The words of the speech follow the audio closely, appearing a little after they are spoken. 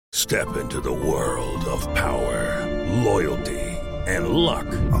Step into the world of power, loyalty, and luck.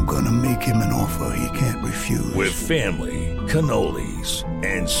 I'm gonna make him an offer he can't refuse. With family, cannolis,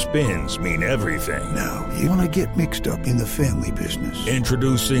 and spins mean everything. Now, you wanna get mixed up in the family business.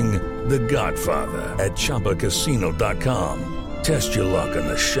 Introducing The Godfather at ChumbaCasino.com. Test your luck in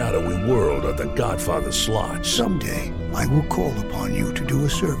the shadowy world of The Godfather slot. Someday, I will call upon you to do a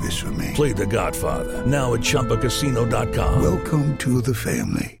service for me. Play The Godfather, now at ChumbaCasino.com. Welcome to the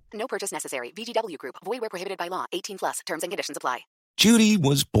family. No purchase necessary. VGW Group. Void where prohibited by law. 18 plus. Terms and conditions apply. Judy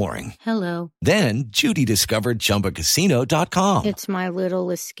was boring. Hello. Then Judy discovered ChumbaCasino.com. It's my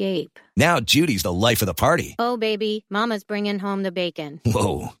little escape. Now Judy's the life of the party. Oh, baby, mama's bringing home the bacon.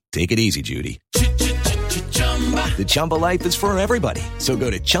 Whoa, take it easy, Judy. The Chumba life is for everybody. So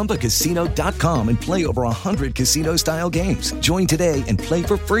go to ChumbaCasino.com and play over 100 casino-style games. Join today and play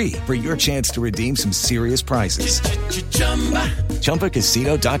for free for your chance to redeem some serious prizes.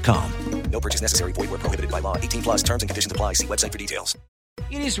 ChumbaCasino.com. No purchase necessary. Void where prohibited by law. 18 plus terms and conditions apply. See website for details.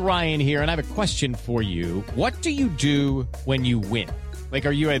 It is Ryan here, and I have a question for you. What do you do when you win? Like,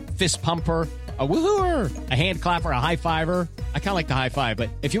 are you a fist pumper, a woo-hooer, a hand clapper, a high-fiver? I kind of like the high-five, but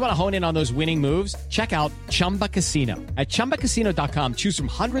if you want to hone in on those winning moves, check out Chumba Casino. At ChumbaCasino.com, choose from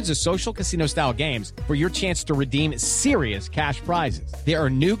hundreds of social casino-style games for your chance to redeem serious cash prizes. There are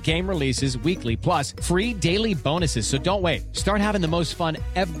new game releases weekly, plus free daily bonuses, so don't wait. Start having the most fun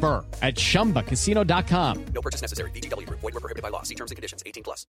ever at ChumbaCasino.com. No purchase necessary. VGW Group. Void where prohibited by law. See terms and conditions. 18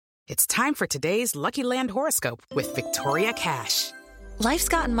 plus. It's time for today's Lucky Land horoscope with Victoria Cash. Life's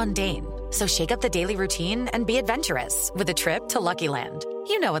gotten mundane, so shake up the daily routine and be adventurous with a trip to Lucky Land.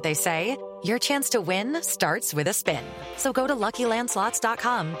 You know what they say, your chance to win starts with a spin. So go to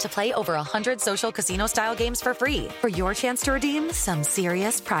LuckyLandSlots.com to play over 100 social casino-style games for free for your chance to redeem some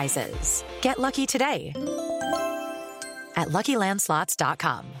serious prizes. Get lucky today at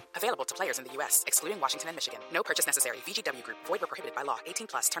LuckyLandSlots.com. Available to players in the U.S., excluding Washington and Michigan. No purchase necessary. VGW Group. Void where prohibited by law. 18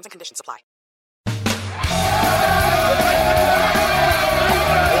 plus. Terms and conditions apply.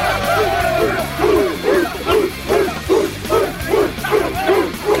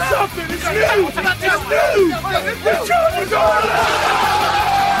 Something is new! It's new!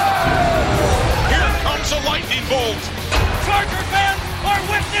 Here comes a lightning bolt! Charger fans are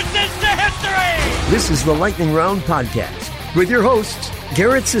witnesses to history! This is the Lightning Round Podcast with your hosts,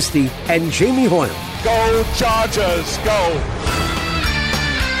 Garrett Sisti and Jamie Hoyle. Go Chargers, go!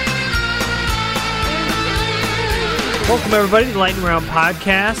 Welcome, everybody, to the Lightning Round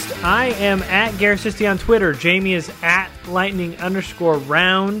Podcast. I am at Garrett Sisti on Twitter. Jamie is at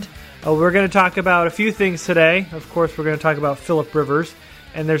Lightning_round. We're going to talk about a few things today. Of course, we're going to talk about Philip Rivers,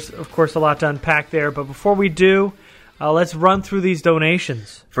 and there's, of course, a lot to unpack there. But before we do, let's run through these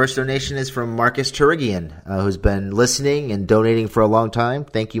donations. First donation is from Marcus Turigian, who's been listening and donating for a long time.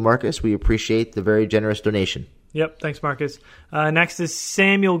 Thank you, Marcus. We appreciate the very generous donation. Yep, thanks, Marcus. Next is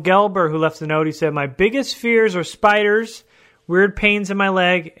Samuel Gelber, who left a note. He said, my biggest fears are spiders, weird pains in my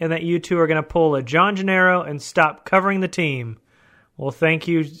leg, and that you two are going to pull a John Gennaro and stop covering the team. Well, thank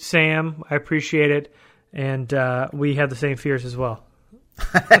you, Sam. I appreciate it. And we have the same fears as well.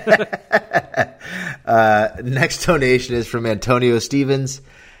 Next donation is from Antonio Stevens.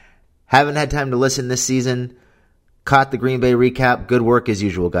 Haven't had time to listen this season. Caught the Green Bay recap. Good work as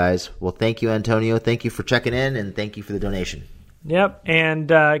usual, guys. Well, thank you, Antonio. Thank you for checking in, and thank you for the donation. Yep, and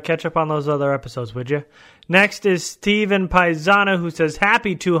catch up on those other episodes, would you? Next is Steven Paisano, who says,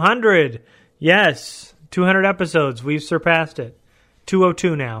 happy 200. Yes, 200 episodes. We've surpassed it.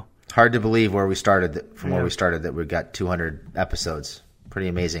 202 now. Hard to believe where we started, where we started, that we got 200 episodes. Pretty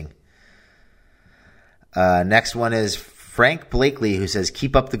amazing. Next one is Frank Blakely, who says,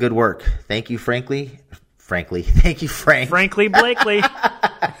 keep up the good work. Thank you, Frankly. Thank you, Frank. Frankly Blakely.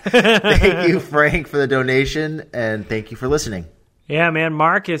 Thank you, Frank, for the donation, and thank you for listening. Yeah, man.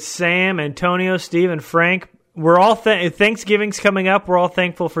 Marcus, Sam, Antonio, Steve, and Frank. We're all Thanksgiving's coming up. We're all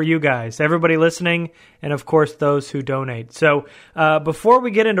thankful for you guys, everybody listening, and of course those who donate. So before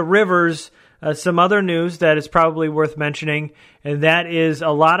we get into Rivers, some other news that is probably worth mentioning, and that is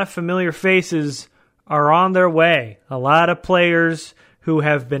a lot of familiar faces are on their way. A lot of players who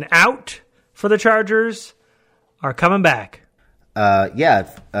have been out for the Chargers are coming back.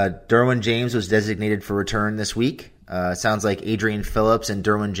 Derwin James was designated for return this week. Sounds like Adrian Phillips and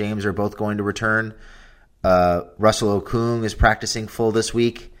Derwin James are both going to return. Russell Okung is practicing full this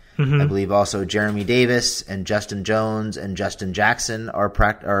week. Mm-hmm. I believe also Jeremy Davis and Justin Jones and Justin Jackson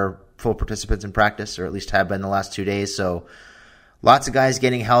are full participants in practice, or at least have been the last 2 days. So lots of guys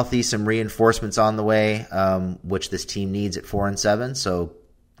getting healthy, some reinforcements on the way, which this team needs at 4-7. So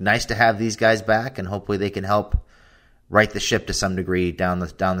nice to have these guys back, and hopefully they can help right the ship to some degree down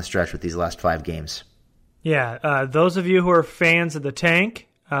the stretch with these last 5 games. Yeah, those of you who are fans of the tank,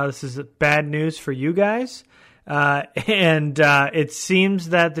 this is bad news for you guys. And it seems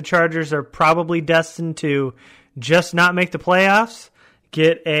that the Chargers are probably destined to just not make the playoffs,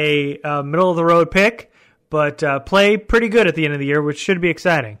 get a middle-of-the-road pick, but play pretty good at the end of the year, which should be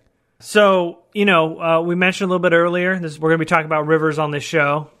exciting. So, we mentioned a little bit earlier, we're going to be talking about Rivers on this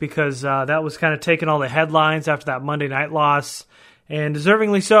show because that was kind of taking all the headlines after that Monday night loss, and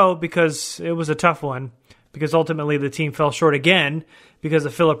deservingly so because it was a tough one, because ultimately the team fell short again because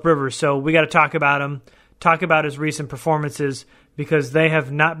of Phillip Rivers. So we got to talk about him, talk about his recent performances, because they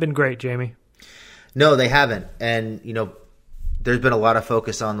have not been great, Jamie. No, they haven't. And, there's been a lot of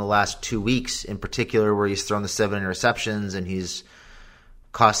focus on the last 2 weeks in particular where he's thrown the 7 interceptions and he's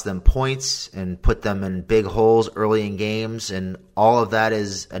cost them points and put them in big holes early in games. And all of that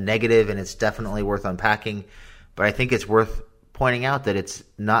is a negative, and it's definitely worth unpacking. But I think it's worth pointing out that it's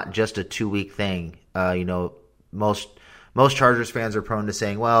not just a 2-week thing. Most Chargers fans are prone to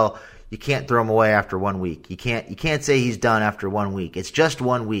saying, well, you can't throw him away after 1 week. You can't say he's done after 1 week. It's just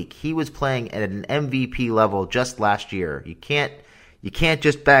 1 week. He was playing at an MVP level just last year. You can't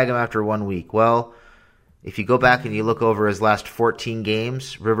just bag him after 1 week. Well, if you go back and you look over his last 14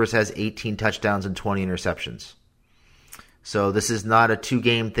 games, Rivers has 18 touchdowns and 20 interceptions. So this is not a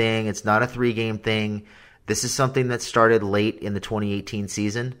 2-game thing. It's not a 3-game thing. This is something that started late in the 2018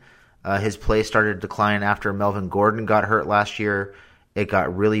 season. His play started to decline after Melvin Gordon got hurt last year. It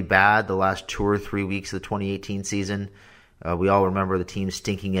got really bad the last 2 or 3 weeks of the 2018 season. We all remember the team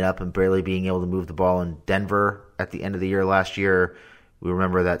stinking it up and barely being able to move the ball in Denver at the end of the year last year. We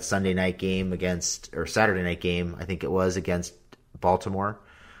remember that Saturday night game, I think it was, against Baltimore,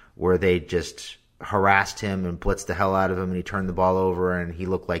 where they just harassed him and blitzed the hell out of him, and he turned the ball over and he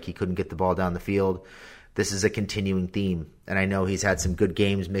looked like he couldn't get the ball down the field. This is a continuing theme, and I know he's had some good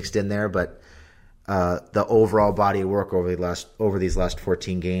games mixed in there, but the overall body of work over these last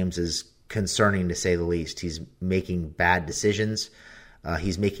 14 games is concerning, to say the least. He's making bad decisions.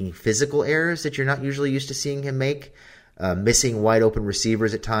 He's making physical errors that you're not usually used to seeing him make. Missing wide open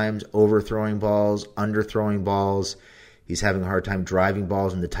receivers at times, overthrowing balls, underthrowing balls. He's having a hard time driving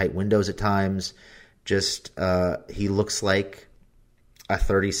balls into tight windows at times. He looks like a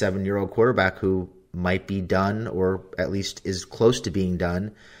 37-year-old quarterback who might be done, or at least is close to being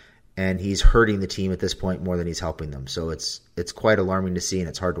done, and he's hurting the team at this point more than he's helping them. So it's quite alarming to see, and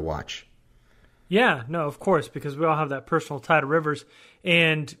it's hard to watch. Yeah, no, of course, because we all have that personal tie to Rivers,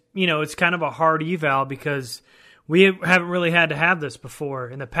 and it's kind of a hard eval because we haven't really had to have this before.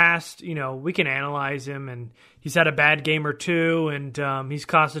 In the past, we can analyze him, and he's had a bad game or two, and he's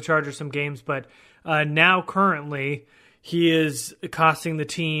cost the Chargers some games, but now currently he is costing the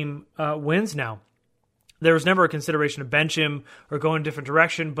team wins now. There was never a consideration to bench him or go in a different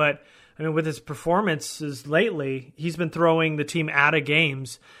direction, but with his performances lately, he's been throwing the team out of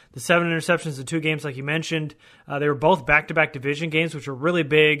games. The 7 interceptions in 2 games, like you mentioned, they were both back-to-back division games, which were really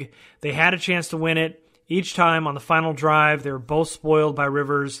big. They had a chance to win it. Each time on the final drive, they were both spoiled by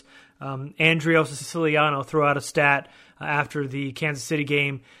Rivers. Andrea Siciliano threw out a stat after the Kansas City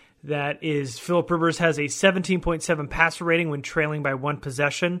game that is Phillip Rivers has a 17.7 passer rating when trailing by 1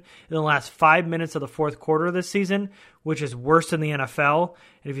 possession in the last 5 minutes of the fourth quarter of this season, which is worse than the NFL.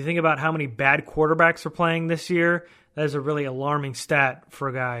 And if you think about how many bad quarterbacks are playing this year, that is a really alarming stat for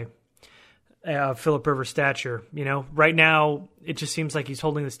a guy Phillip Rivers' stature. Right now it just seems like he's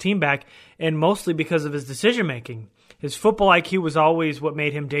holding this team back, and mostly because of his decision making. His football IQ was always what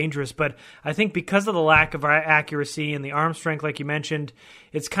made him dangerous, but I think because of the lack of accuracy and the arm strength, like you mentioned,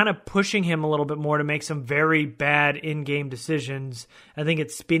 it's kind of pushing him a little bit more to make some very bad in-game decisions. I think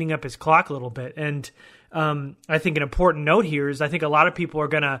it's speeding up his clock a little bit. And I think an important note here is I think a lot of people are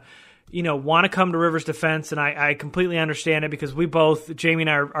going to want to come to Rivers' defense, and I completely understand it because we both, Jamie and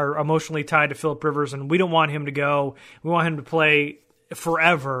I, are emotionally tied to Phillip Rivers, and we don't want him to go. We want him to play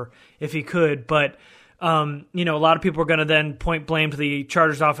forever if he could, but a lot of people are going to then point blame to the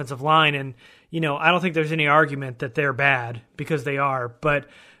Chargers offensive line, and I don't think there's any argument that they're bad, because they are, but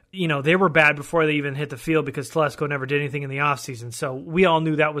they were bad before they even hit the field because Telesco never did anything in the offseason, so we all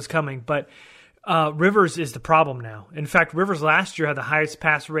knew that was coming, but Rivers is the problem now. In fact, Rivers last year had the highest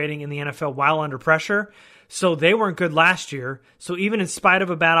passer rating in the NFL while under pressure, so they weren't good last year. So even in spite of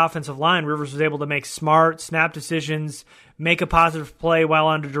a bad offensive line, Rivers was able to make smart, snap decisions, make a positive play while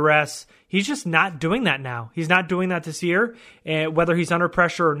under duress. He's just not doing that now. He's not doing that this year, whether he's under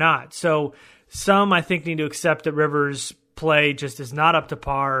pressure or not. So some, I think, need to accept that Rivers' play just is not up to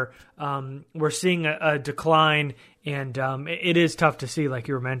par. We're seeing a decline, and it is tough to see, like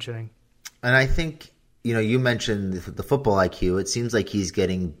you were mentioning. And I think you mentioned the football IQ. It seems like he's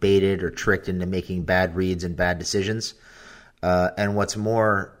getting baited or tricked into making bad reads and bad decisions. And what's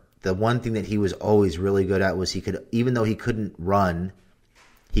more, the one thing that he was always really good at was even though he couldn't run,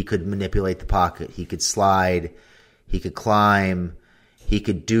 he could manipulate the pocket. He could slide. He could climb. He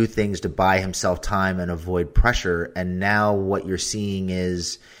could do things to buy himself time and avoid pressure. And now what you're seeing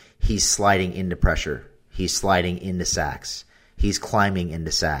is he's sliding into pressure. He's sliding into sacks. He's climbing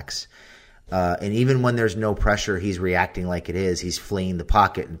into sacks. And even when there's no pressure, he's reacting like it is. He's fleeing the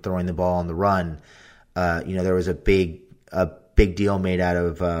pocket and throwing the ball on the run. There was a big deal made out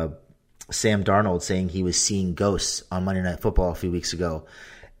of Sam Darnold saying he was seeing ghosts on Monday Night Football a few weeks ago.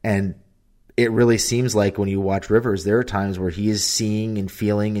 And it really seems like when you watch Rivers, there are times where he is seeing and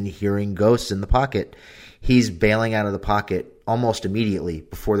feeling and hearing ghosts in the pocket. He's bailing out of the pocket almost immediately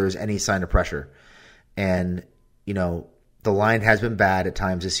before there's any sign of pressure. And, the line has been bad at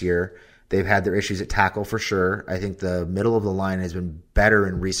times this year. They've had their issues at tackle for sure. I think the middle of the line has been better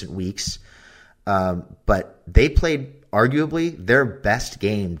in recent weeks. But they played arguably their best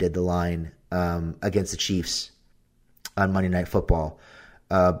game, did the line, against the Chiefs on Monday Night Football.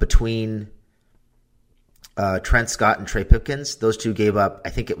 Between Trent Scott and Trey Pipkins, those two gave up, I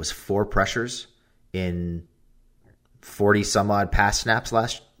think it was 4 pressures in 40 some odd pass snaps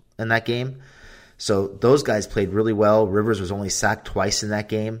in that game. So those guys played really well. Rivers was only sacked twice in that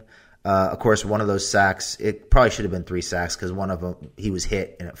game. Of course, one of those sacks, it probably should have been 3 sacks because one of them he was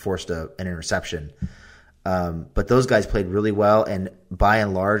hit and it forced an interception. But those guys played really well, and by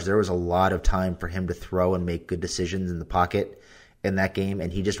and large, there was a lot of time for him to throw and make good decisions in the pocket in that game,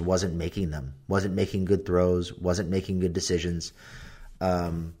 and he just wasn't making them. Wasn't making good throws, wasn't making good decisions.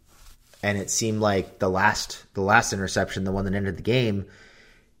 And it seemed like the last interception, the one that ended the game,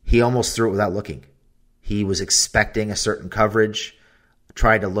 he almost threw it without looking. He was expecting a certain coverage,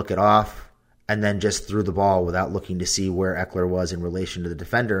 tried to look it off, and then just threw the ball without looking to see where Eckler was in relation to the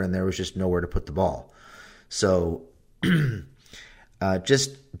defender, and there was just nowhere to put the ball. So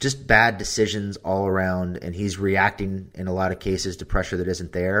just bad decisions all around, and he's reacting in a lot of cases to pressure that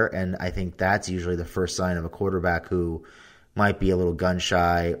isn't there, and I think that's usually the first sign of a quarterback who might be a little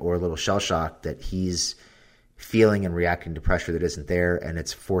gun-shy or a little shell-shocked, that he's feeling and reacting to pressure that isn't there, and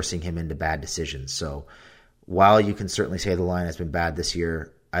it's forcing him into bad decisions. So while you can certainly say the line has been bad this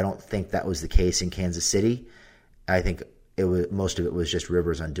year, I don't think that was the case in Kansas City. I think most of it was just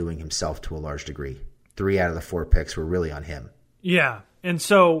Rivers undoing himself to a large degree. 3 out of the 4 picks were really on him. Yeah, and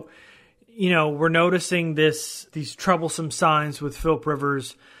so, we're noticing these troublesome signs with Philip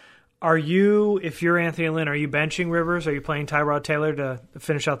Rivers. If you're Anthony Lynn, are you benching Rivers? Are you playing Tyrod Taylor to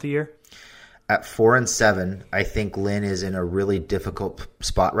finish out the year? At 4-7, I think Lynn is in a really difficult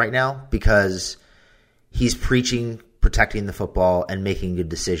spot right now because he's preaching protecting the football and making good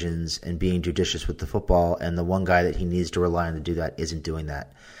decisions and being judicious with the football, and the one guy that he needs to rely on to do that isn't doing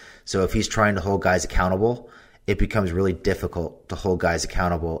that. So if he's trying to hold guys accountable, it becomes really difficult to hold guys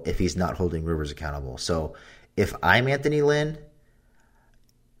accountable if he's not holding Rivers accountable. So if I'm Anthony Lynn,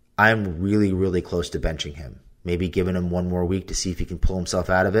 I'm really, really close to benching him. Maybe giving him one more week to see if he can pull himself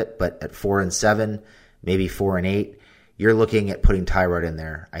out of it. But at 4-7, maybe 4-8, you're looking at putting Tyrod in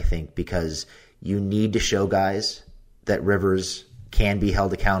there, I think, because you need to show guys that Rivers can be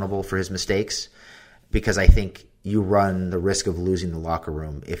held accountable for his mistakes, because I think you run the risk of losing the locker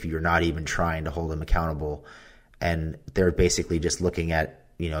room if you're not even trying to hold him accountable. And they're basically just looking at,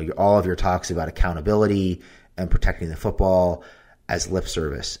 all of your talks about accountability and protecting the football as lip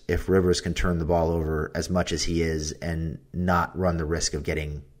service. If Rivers can turn the ball over as much as he is and not run the risk of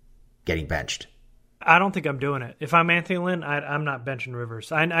getting benched. I don't think I'm doing it. If I'm Anthony Lynn, I'm not benching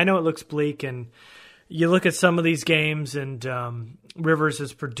Rivers. I know it looks bleak, and you look at some of these games, and Rivers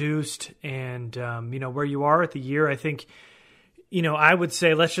has produced, and where you are at the year, I think, I would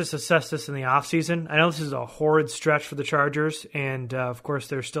say let's just assess this in the offseason. I know this is a horrid stretch for the Chargers, and of course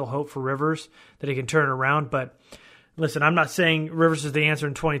there's still hope for Rivers that he can turn it around, but listen, I'm not saying Rivers is the answer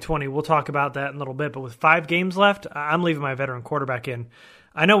in 2020. We'll talk about that in a little bit. But with 5 games left, I'm leaving my veteran quarterback in.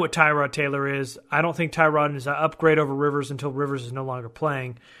 I know what Tyrod Taylor is. I don't think Tyrod is an upgrade over Rivers until Rivers is no longer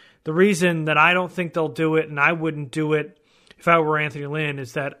playing. The reason that I don't think they'll do it, and I wouldn't do it if I were Anthony Lynn,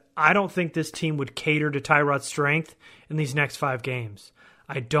 is that I don't think this team would cater to Tyrod's strength in these next 5 games.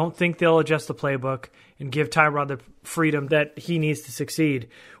 I don't think they'll adjust the playbook and give Tyrod the freedom that he needs to succeed.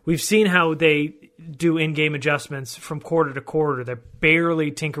 We've seen how they do in-game adjustments from quarter to quarter. They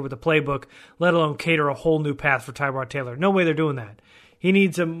barely tinker with the playbook, let alone cater a whole new path for Tyrod Taylor. No way they're doing that. He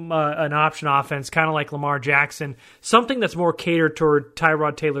needs an option offense, kind of like Lamar Jackson, something that's more catered toward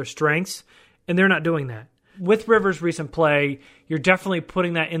Tyrod Taylor's strengths, and they're not doing that. With Rivers' recent play, you're definitely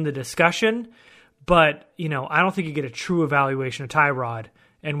putting that in the discussion, But, I don't think you get a true evaluation of Tyrod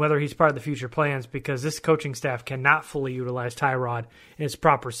and whether he's part of the future plans, because this coaching staff cannot fully utilize Tyrod in its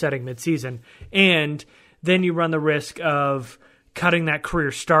proper setting midseason. And then you run the risk of cutting that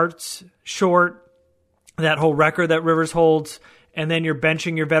career starts short, that whole record that Rivers holds, and then you're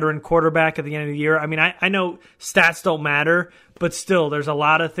benching your veteran quarterback at the end of the year. I mean, I know stats don't matter, but still, there's a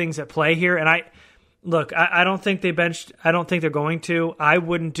lot of things at play here. And I don't think they benched. I don't think they're going to. I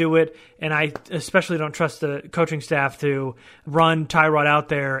wouldn't do it, and I especially don't trust the coaching staff to run Tyrod out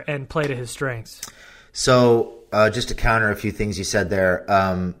there and play to his strengths. So, just to counter a few things you said there,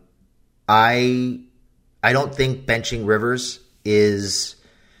 I don't think benching Rivers is.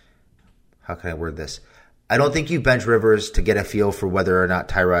 How can I word this? I don't think you bench Rivers to get a feel for whether or not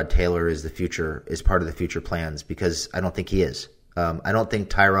Tyrod Taylor is part of the future plans, because I don't think he is. I don't think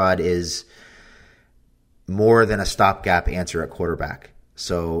Tyrod is more than a stopgap answer at quarterback.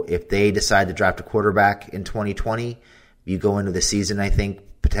 So if they decide to draft a quarterback in 2020, you go into the season, I think,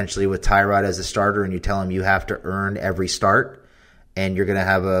 potentially with Tyrod as a starter, and you tell him you have to earn every start, and you're going to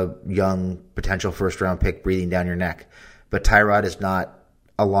have a young potential first-round pick breathing down your neck. But Tyrod is not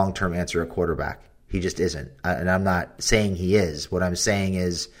a long-term answer at quarterback. He just isn't. And I'm not saying he is. What I'm saying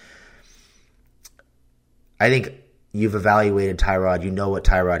is I think you've evaluated Tyrod. You know what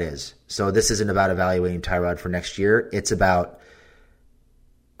Tyrod is. So this isn't about evaluating Tyrod for next year. It's about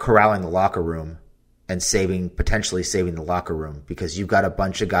corralling the locker room and potentially saving the locker room, because you've got a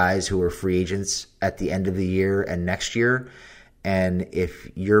bunch of guys who are free agents at the end of the year and next year. And if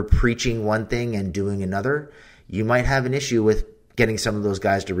you're preaching one thing and doing another, you might have an issue with getting some of those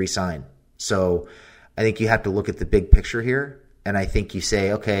guys to re-sign. So I think you have to look at the big picture here. And I think you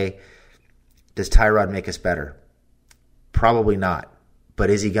say, okay, does Tyrod make us better? Probably not. But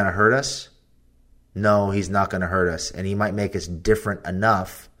is he going to hurt us? No, he's not going to hurt us. And he might make us different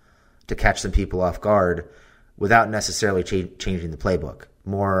enough to catch some people off guard without necessarily changing the playbook.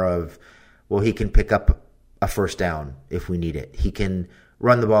 More of, well, he can pick up a first down if we need it. He can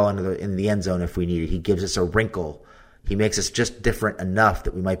run the ball in the end zone if we need it. He gives us a wrinkle. He makes us just different enough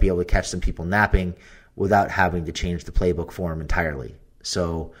that we might be able to catch some people napping without having to change the playbook for him entirely.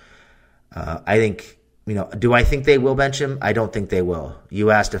 So I think, do I think they will bench him? I don't think they will. You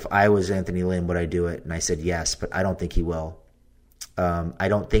asked if I was Anthony Lynn, would I do it? And I said yes, but I don't think he will. I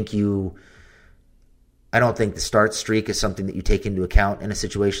don't think the start streak is something that you take into account in a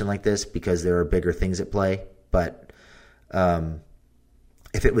situation like this, because there are bigger things at play. But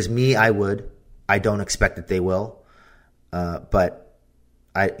if it was me, I would. I don't expect that they will. But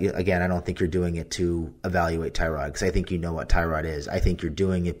I don't think you're doing it to evaluate Tyrod, because I think you know what Tyrod is. I think you're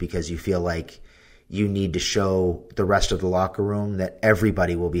doing it because you feel like you need to show the rest of the locker room that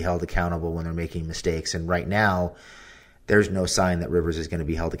everybody will be held accountable when they're making mistakes. And right now, there's no sign that Rivers is going to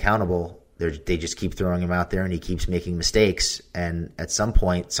be held accountable. They just keep throwing him out there, and he keeps making mistakes. And at some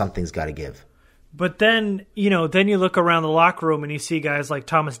point, something's got to give. But then, then you look around the locker room and you see guys like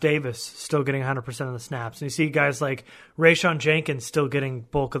Thomas Davis still getting 100% of the snaps. And you see guys like Rayshawn Jenkins still getting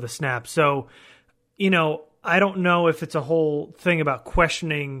bulk of the snaps. So, I don't know if it's a whole thing about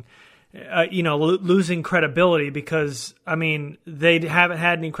questioning, losing credibility, because, they haven't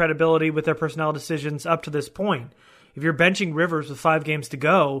had any credibility with their personnel decisions up to this point. If you're benching Rivers with 5 games to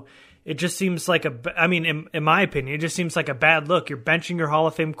go, it just seems like in my opinion, it just seems like a bad look. You're benching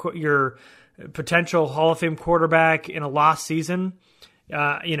your potential Hall of Fame quarterback in a lost season.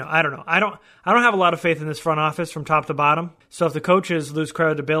 I don't know. I don't have a lot of faith in this front office from top to bottom. So if the coaches lose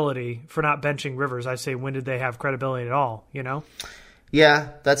credibility for not benching Rivers, I say, when did they have credibility at all? Yeah,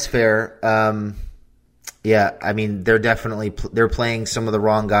 that's fair. They're definitely they're playing some of the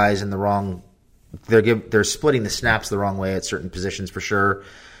wrong guys in the wrong. They're splitting the snaps the wrong way at certain positions for sure.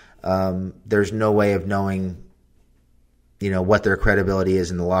 There's no way of knowing, what their credibility is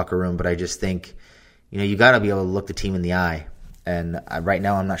in the locker room. But I just think, you got to be able to look the team in the eye. And right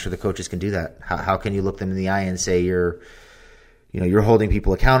now, I'm not sure the coaches can do that. How can you look them in the eye and say you're holding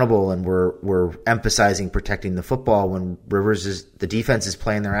people accountable and we're emphasizing protecting the football when the defense is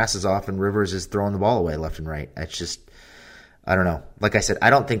playing their asses off and Rivers is throwing the ball away left and right? It's just, I don't know. Like I said, I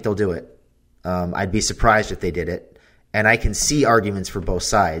don't think they'll do it. I'd be surprised if they did it. And I can see arguments for both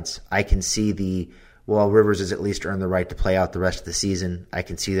sides. I can see Rivers has at least earned the right to play out the rest of the season. I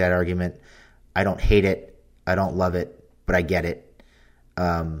can see that argument. I don't hate it. I don't love it, but I get it.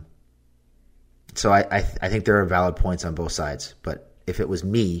 So I think there are valid points on both sides. But if it was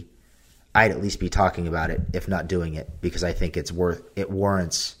me, I'd at least be talking about it, if not doing it, because I think it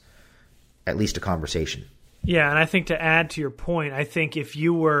warrants at least a conversation. Yeah, and I think to add to your point, I think if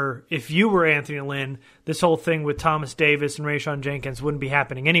you were Anthony Lynn, this whole thing with Thomas Davis and Rayshawn Jenkins wouldn't be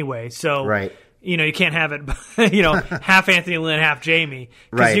happening anyway. So, right. you can't have it, half Anthony Lynn, half Jamie,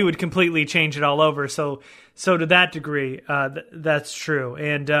 because he would completely change it all over. So to that degree, that's true.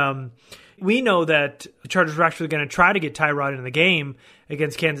 And we know that the Chargers were actually going to try to get Tyrod in the game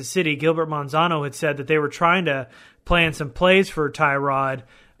against Kansas City. Gilbert Manzano had said that they were trying to plan some plays for Tyrod.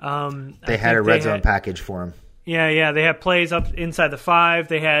 They had a red zone package for him. Yeah. They had plays up inside the 5.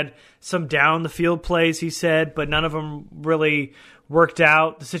 They had some down the field plays, he said, but none of them really worked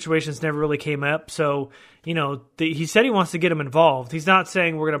out. The situations never really came up. So, he said he wants to get him involved. He's not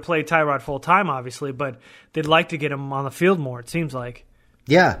saying we're going to play Tyrod full time, obviously, but they'd like to get him on the field more, it seems like.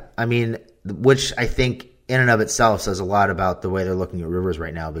 Yeah, I mean, which I think in and of itself says a lot about the way they're looking at Rivers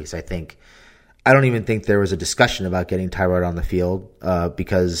right now, because I don't even think there was a discussion about getting Tyrod on the field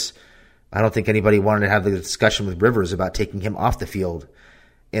because I don't think anybody wanted to have the discussion with Rivers about taking him off the field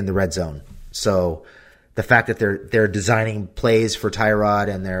in the red zone. So the fact that they're designing plays for Tyrod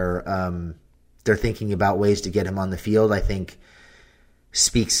and they're thinking about ways to get him on the field, I think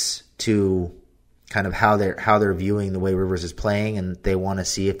speaks to kind of how they're viewing the way Rivers is playing, and they want to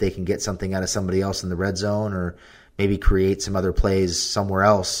see if they can get something out of somebody else in the red zone or maybe create some other plays somewhere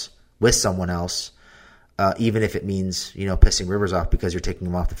else with someone else, even if it means, pissing Rivers off because you're taking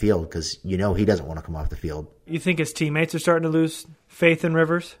him off the field because he doesn't want to come off the field. You think his teammates are starting to lose faith in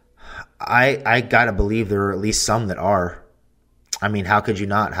Rivers? I got to believe there are at least some that are. I mean, how could you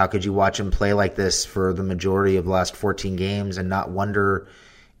not? How could you watch him play like this for the majority of the last 14 games and not wonder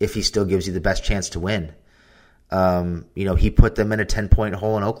if he still gives you the best chance to win? He put them in a 10-point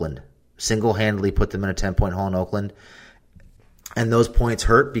hole in Oakland, single-handedly put them in a 10-point hole in Oakland. And those points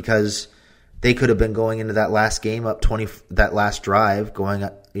hurt because they could have been going into that last game up 20, that last drive going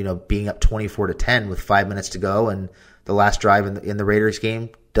up, being up 24-10 with 5 minutes to go. And the last drive in the Raiders game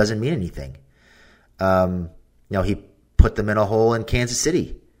doesn't mean anything. He put them in a hole in Kansas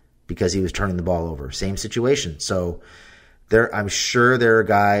City because he was turning the ball over. Same situation. So I'm sure there are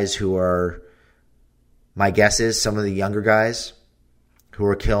guys who are, my guess is some of the younger guys who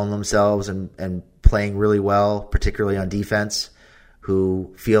are killing themselves and playing really well, particularly on defense,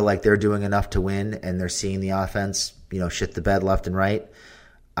 who feel like they're doing enough to win and they're seeing the offense, shit the bed left and right.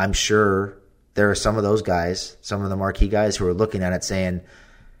 I'm sure there are some of those guys, some of the marquee guys who are looking at it saying,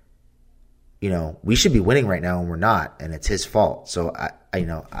 we should be winning right now and we're not, and it's his fault. So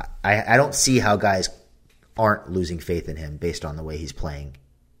I don't see how guys aren't losing faith in him based on the way he's playing.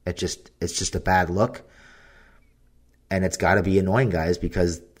 It's just a bad look. And it's got to be annoying guys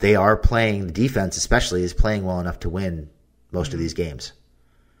because they are playing, the defense especially is playing well enough to win most of these games.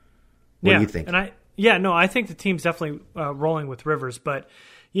 What do you think? I think the team's definitely rolling with Rivers, but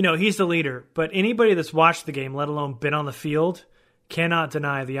he's the leader. But anybody that's watched the game, let alone been on the field, cannot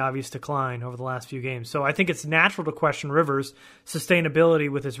deny the obvious decline over the last few games. So I think it's natural to question Rivers' sustainability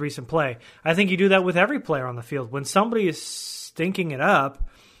with his recent play. I think you do that with every player on the field. When somebody is stinking it up,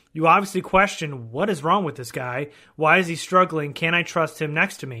 you obviously question, what is wrong with this guy? Why is he struggling? Can I trust him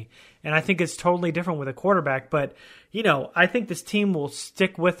next to me? And I think it's totally different with a quarterback. But, I think this team will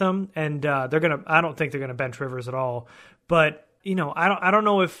stick with him, and I don't think they're going to bench Rivers at all. But, I don't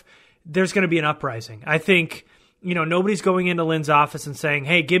know if there's going to be an uprising. I think, nobody's going into Lynn's office and saying,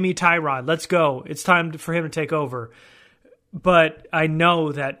 hey, give me Tyrod. Let's go. It's time for him to take over. But I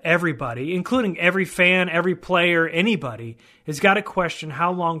know that everybody, including every fan, every player, anybody, has got to question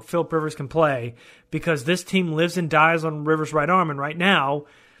how long Philip Rivers can play because this team lives and dies on Rivers' right arm. And right now,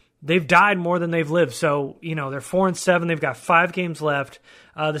 they've died more than they've lived. So, they're 4-7. They've got 5 games left.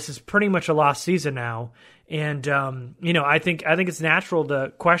 This is pretty much a lost season now. And, I think it's natural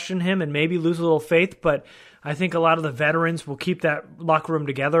to question him and maybe lose a little faith, but I think a lot of the veterans will keep that locker room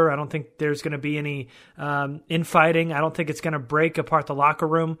together. I don't think there's going to be any infighting. I don't think it's going to break apart the locker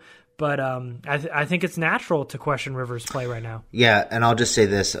room. But I think it's natural to question Rivers' play right now. Yeah, and I'll just say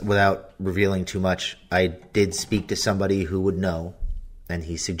this without revealing too much. I did speak to somebody who would know, and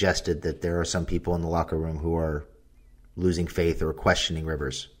he suggested that there are some people in the locker room who are losing faith or questioning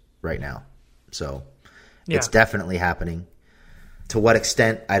Rivers right now. So it's definitely happening. To what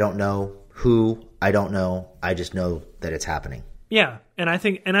extent, I don't know. Who, I don't know. I just know that it's happening. Yeah, and I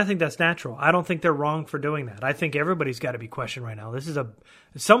think that's natural. I don't think they're wrong for doing that. I think everybody's got to be questioned right now.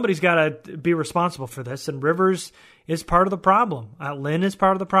 Somebody's got to be responsible for this, and Rivers is part of the problem. Lynn is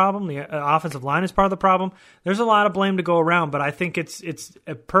part of the problem. The offensive line is part of the problem. There's a lot of blame to go around, but I think it's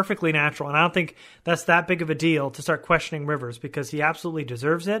perfectly natural, and I don't think that's that big of a deal to start questioning Rivers because he absolutely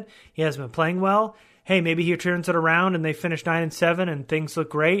deserves it. He hasn't been playing well. Hey, maybe he turns it around and they finish 9-7 and things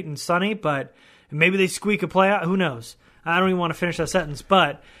look great and sunny, but maybe they squeak a play out. Who knows? I don't even want to finish that sentence,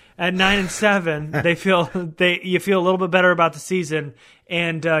 but at 9-7, you feel a little bit better about the season,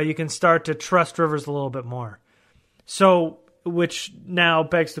 and you can start to trust Rivers a little bit more. So, which now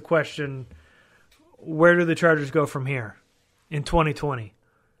begs the question, where do the Chargers go from here in 2020?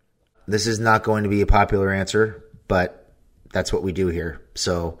 This is not going to be a popular answer, but that's what we do here.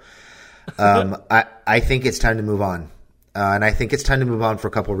 So I think it's time to move on. And I think it's time to move on for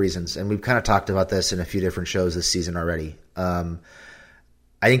a couple of reasons. And we've kind of talked about this in a few different shows this season already. I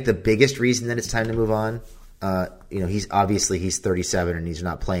think the biggest reason that it's time to move on, he's 37 and he's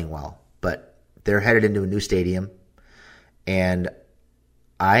not playing well, but they're headed into a new stadium. And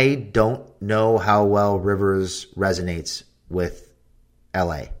I don't know how well Rivers resonates with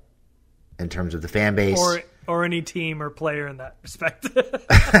LA in terms of the fan base. Or any team or player in that respect.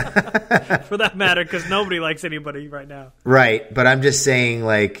 For that matter, because nobody likes anybody right now. Right, but I'm just saying,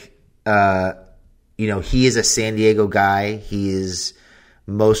 he is a San Diego guy. He is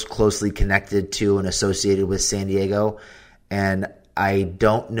most closely connected to and associated with San Diego. And I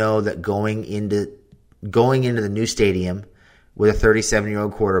don't know that going into the new stadium with a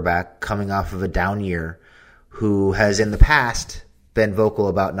 37-year-old quarterback coming off of a down year who has in the past been vocal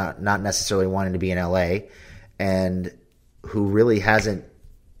about not necessarily wanting to be in LA and who really hasn't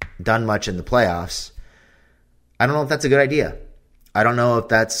done much in the playoffs, I don't know if that's a good idea. I don't know if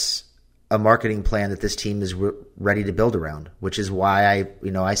that's a marketing plan that this team is ready to build around, which is why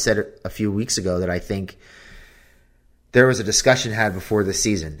I said a few weeks ago that I think there was a discussion had before the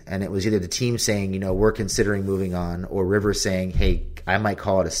season, and it was either the team saying, we're considering moving on, or Rivers saying, hey, I might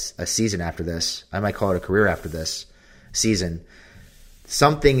call it a season after this. I might call it a career after this season.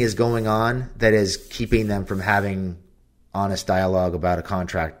 Something is going on that is keeping them from having honest dialogue about a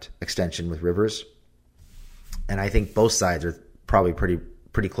contract extension with Rivers. And I think both sides are probably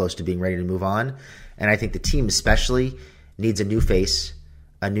pretty close to being ready to move on. And I think the team especially needs a new face,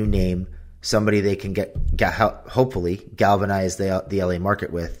 a new name, somebody they can get hopefully galvanize the LA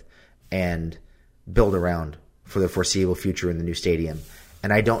market with and build around for the foreseeable future in the new stadium.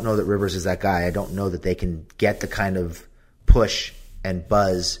 And I don't know that Rivers is that guy. I don't know that they can get the kind of push and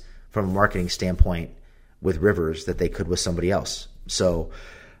buzz from a marketing standpoint with Rivers that they could with somebody else. So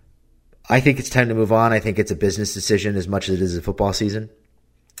I think it's time to move on. I think it's a business decision as much as it is a football season.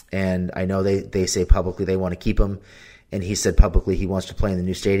 And I know they say publicly they want to keep him, and he said publicly he wants to play in the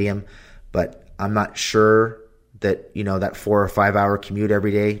new stadium. But I'm not sure that, that 4 or 5 hour commute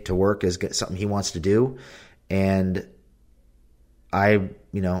every day to work is something he wants to do. And I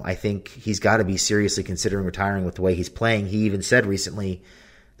think he's got to be seriously considering retiring with the way he's playing. He even said recently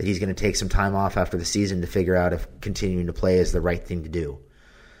that he's going to take some time off after the season to figure out if continuing to play is the right thing to do.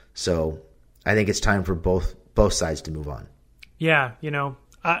 So I think it's time for both sides to move on. Yeah,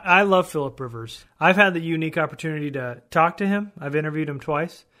 I love Phillip Rivers. I've had the unique opportunity to talk to him. I've interviewed him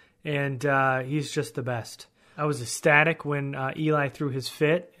twice, and he's just the best. I was ecstatic when Eli threw his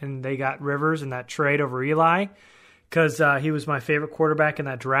fit and they got Rivers in that trade over Eli, because he was my favorite quarterback in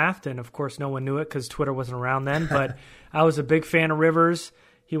that draft, and of course no one knew it because Twitter wasn't around then, but I was a big fan of Rivers.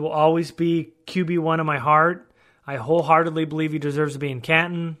 He will always be QB1 in my heart. I wholeheartedly believe he deserves to be in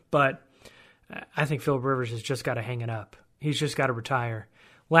Canton, but I think Phillip Rivers has just got to hang it up. He's just got to retire.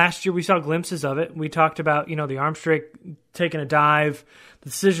 Last year we saw glimpses of it. We talked about, the arm strength taking a dive. The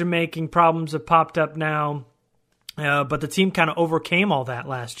decision-making problems have popped up now, but the team kind of overcame all that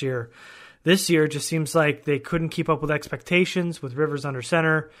last year. This year, it just seems like they couldn't keep up with expectations with Rivers under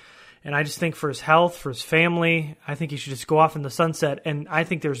center. And I just think for his health, for his family, I think he should just go off in the sunset. And I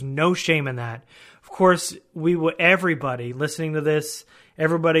think there's no shame in that. Of course, everybody listening to this,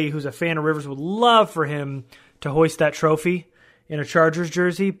 everybody who's a fan of Rivers would love for him to hoist that trophy in a Chargers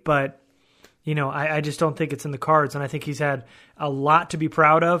jersey. But, I just don't think it's in the cards. And I think he's had a lot to be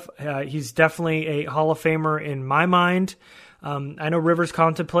proud of. He's definitely a Hall of Famer in my mind. I know Rivers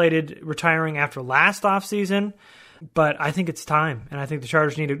contemplated retiring after last offseason, but I think it's time, and I think the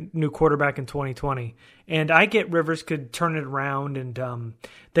Chargers need a new quarterback in 2020. And I get Rivers could turn it around, and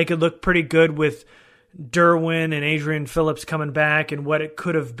they could look pretty good with Derwin and Adrian Phillips coming back and what it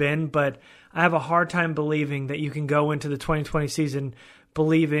could have been, but I have a hard time believing that you can go into the 2020 season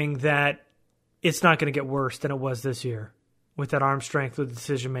believing that it's not going to get worse than it was this year with that arm strength, with the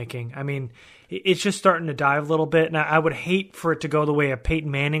decision-making. I mean, it's just starting to dive a little bit. And I would hate for it to go the way of Peyton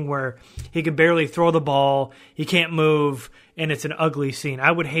Manning, where he can barely throw the ball, he can't move, and it's an ugly scene.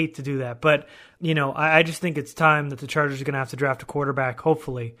 I would hate to do that. But, I just think it's time that the Chargers are going to have to draft a quarterback,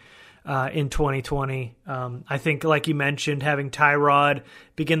 hopefully, in 2020. I think, like you mentioned, having Tyrod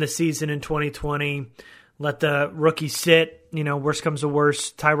begin the season in 2020, let the rookie sit. Worst comes to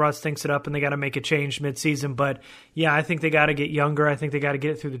worst, Tyrod stinks it up and they got to make a change midseason. But, yeah, I think they got to get younger. I think they got to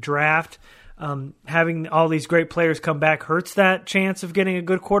get it through the draft. Having all these great players come back hurts that chance of getting a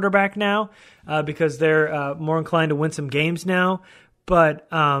good quarterback now because they're more inclined to win some games now. But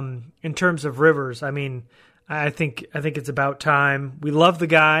in terms of Rivers, I mean, I think it's about time. We love the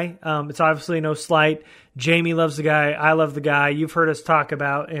guy. It's obviously no slight. Jamie loves the guy. I love the guy. You've heard us talk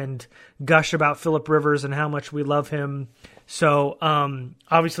about and gush about Phillip Rivers and how much we love him. So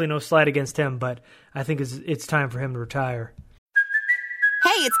obviously no slight against him, but I think it's time for him to retire.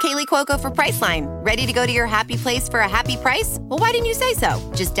 Hey, it's Kaylee Cuoco for Priceline. Ready to go to your happy place for a happy price? Well, why didn't you say so?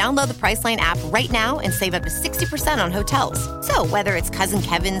 Just download the Priceline app right now and save up to 60% on hotels. So whether it's Cousin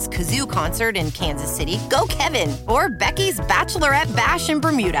Kevin's Kazoo Concert in Kansas City, go Kevin, or Becky's Bachelorette Bash in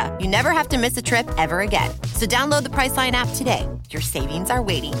Bermuda, you never have to miss a trip ever again. So download the Priceline app today. Your savings are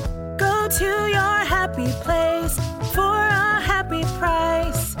waiting. Go to your happy place for a happy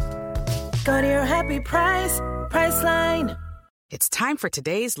price. Go to your happy price, Priceline. It's time for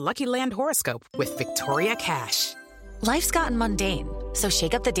today's Lucky Land horoscope with Victoria Cash. Life's gotten mundane, so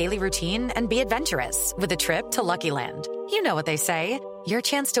shake up the daily routine and be adventurous with a trip to Lucky Land. You know what they say. Your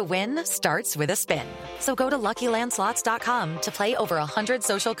chance to win starts with a spin. So go to LuckyLandSlots.com to play over 100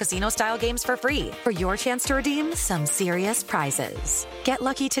 social casino-style games for free for your chance to redeem some serious prizes. Get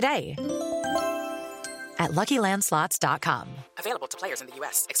lucky today at LuckyLandSlots.com. Available to players in the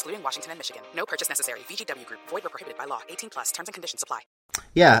U.S., excluding Washington and Michigan. No purchase necessary. VGW Group. Void where prohibited by law. 18+. Terms and conditions apply.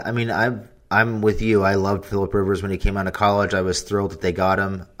 Yeah, I mean, I'm with you. I loved Phillip Rivers when he came out of college. I was thrilled that they got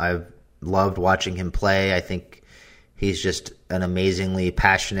him. I've loved watching him play. I think he's just an amazingly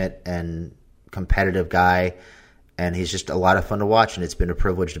passionate and competitive guy, and he's just a lot of fun to watch, and it's been a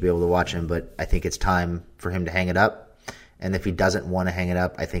privilege to be able to watch him, but I think it's time for him to hang it up, and if he doesn't want to hang it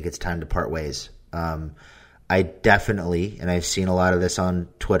up, I think it's time to part ways. I definitely, and I've seen a lot of this on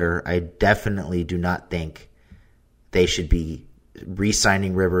Twitter, I definitely do not think they should be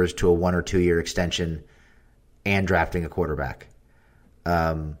re-signing Rivers to a 1 or 2 year extension and drafting a quarterback.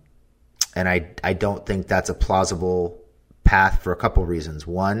 And I don't think that's a plausible path for a couple reasons.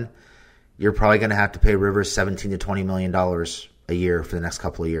 One, you're probably going to have to pay Rivers $17 to $20 million a year for the next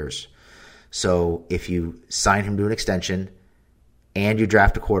couple of years. So if you sign him to an extension and you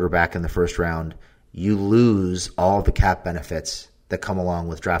draft a quarterback in the first round, you lose all the cap benefits that come along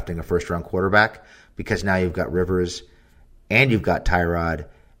with drafting a first-round quarterback because now you've got Rivers and you've got Tyrod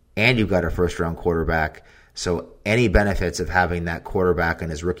and you've got a first-round quarterback. So any benefits of having that quarterback in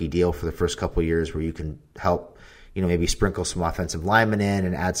his rookie deal for the first couple of years where you can help, maybe sprinkle some offensive linemen in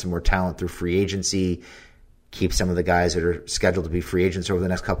and add some more talent through free agency, keep some of the guys that are scheduled to be free agents over the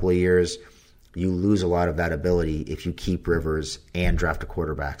next couple of years, you lose a lot of that ability if you keep Rivers and draft a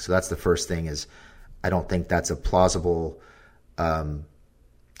quarterback. So that's the first thing is I don't think that's a plausible path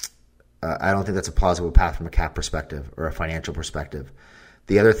from a cap perspective or a financial perspective.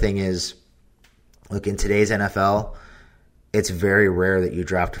 The other thing is, look, in today's NFL, it's very rare that you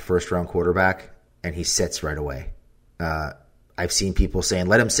draft a first-round quarterback and he sits right away. I've seen people saying,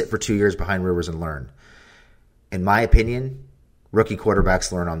 let him sit for 2 years behind Rivers and learn. In my opinion, rookie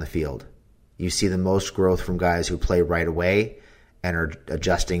quarterbacks learn on the field. You see the most growth from guys who play right away and are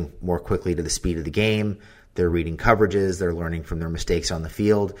adjusting more quickly to the speed of the game. They're reading coverages. They're learning from their mistakes on the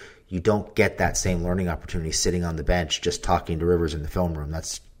field. You don't get that same learning opportunity sitting on the bench just talking to Rivers in the film room.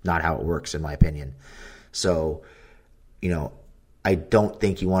 That's not how it works, in my opinion. So, I don't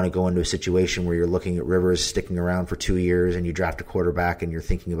think you want to go into a situation where you're looking at Rivers sticking around for 2 years and you draft a quarterback and you're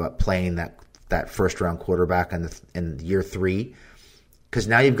thinking about playing that first-round quarterback in year 3, because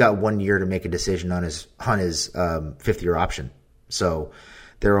now you've got 1 year to make a decision on his fifth-year option. So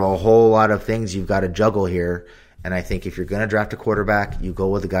there are a whole lot of things you've got to juggle here, and I think if you're going to draft a quarterback, you go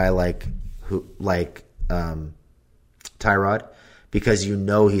with a guy like Tyrod, because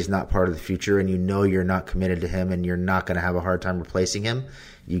he's not part of the future, and you're not committed to him, and you're not going to have a hard time replacing him.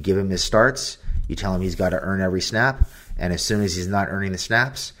 You give him his starts, you tell him he's got to earn every snap, and as soon as he's not earning the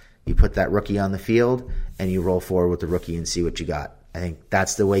snaps, you put that rookie on the field, and you roll forward with the rookie and see what you got. I think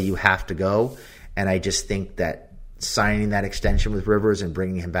that's the way you have to go, and I just think that signing that extension with Rivers and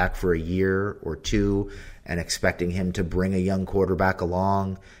bringing him back for a year or two and expecting him to bring a young quarterback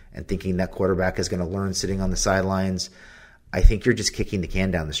along and thinking that quarterback is going to learn sitting on the sidelines, I think you're just kicking the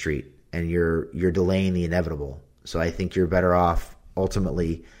can down the street and you're delaying the inevitable. So I think you're better off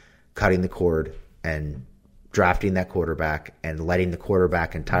ultimately cutting the cord and drafting that quarterback and letting the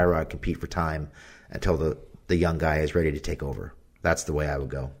quarterback and Tyrod compete for time until the young guy is ready to take over. That's the way I would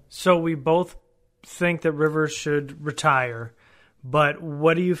go. So we both think that Rivers should retire, But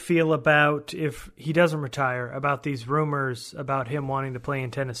what do you feel about if he doesn't retire, about these rumors about him wanting to play in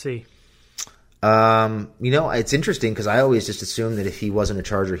Tennessee? It's interesting because I always just assumed that if he wasn't a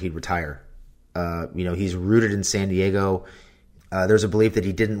Charger, he'd retire. He's rooted in San Diego. There's a belief that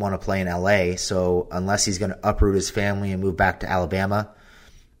he didn't want to play in LA, so unless he's going to uproot his family and move back to Alabama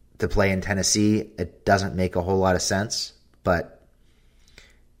to play in Tennessee, it doesn't make a whole lot of sense. But,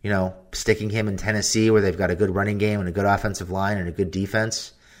 sticking him in Tennessee where they've got a good running game and a good offensive line and a good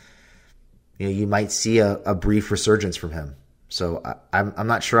defense, you might see a brief resurgence from him. So I'm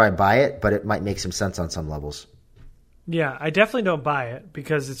not sure I buy it, but it might make some sense on some levels. Yeah, I definitely don't buy it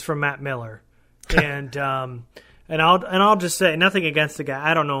because it's from Matt Miller, and I'll just say nothing against the guy.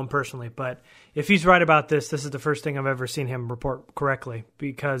 I don't know him personally, but if he's right about this is the first thing I've ever seen him report correctly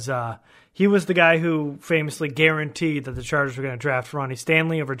because he was the guy who famously guaranteed that the Chargers were going to draft Ronnie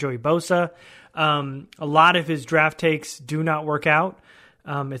Stanley over Joey Bosa. A lot of his draft takes do not work out.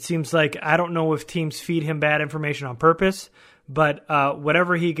 It seems like I don't know if teams feed him bad information on purpose, but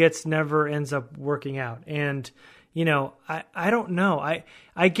whatever he gets never ends up working out. And, I don't know.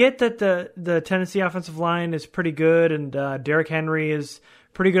 I get that the Tennessee offensive line is pretty good and Derrick Henry is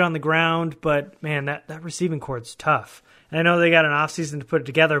pretty good on the ground, but, man, that receiving corp's tough. And I know they got an offseason to put it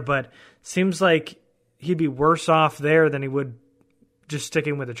together, but seems like he'd be worse off there than he would just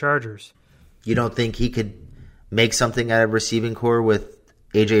sticking with the Chargers. You don't think he could make something out of receiving core with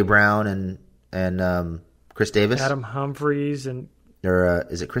A.J. Brown and Chris Davis? Adam Humphries and... Or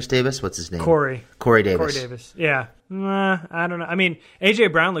is it Chris Davis? What's his name? Corey Davis. Corey Davis. Yeah. I don't know. I mean, A.J.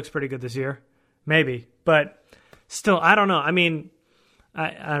 Brown looks pretty good this year. Maybe. But still, I don't know. I mean,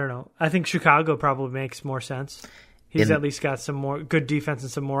 I don't know. I think Chicago probably makes more sense. He's at least got some more good defense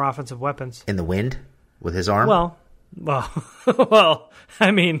and some more offensive weapons. In the wind? With his arm? Well,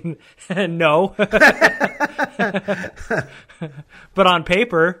 I mean, no. But on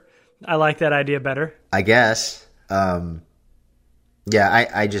paper, I like that idea better. I guess. I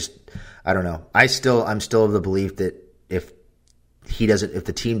don't know. I'm still of the belief that if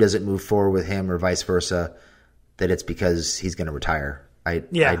the team doesn't move forward with him or vice versa, that it's because he's going to retire.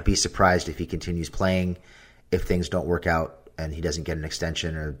 I'd be surprised if he continues playing if things don't work out and he doesn't get an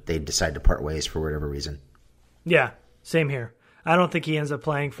extension or they decide to part ways for whatever reason. Yeah, same here. I don't think he ends up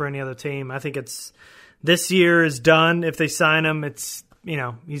playing for any other team. I think this year is done. If they sign him, it's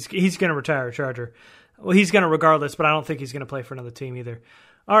he's going to retire a Charger. Well, he's going to regardless, but I don't think he's going to play for another team either.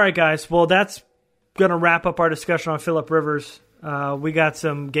 All right, guys. Well, that's going to wrap up our discussion on Phillip Rivers. We got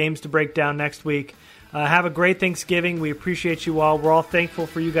some games to break down next week. Have a great Thanksgiving. We appreciate you all. We're all thankful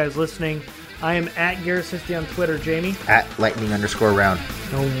for you guys listening. I am at Garrett Sisti on Twitter. Jamie? At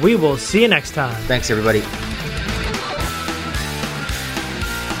Lightning_round. And we will see you next time. Thanks, everybody.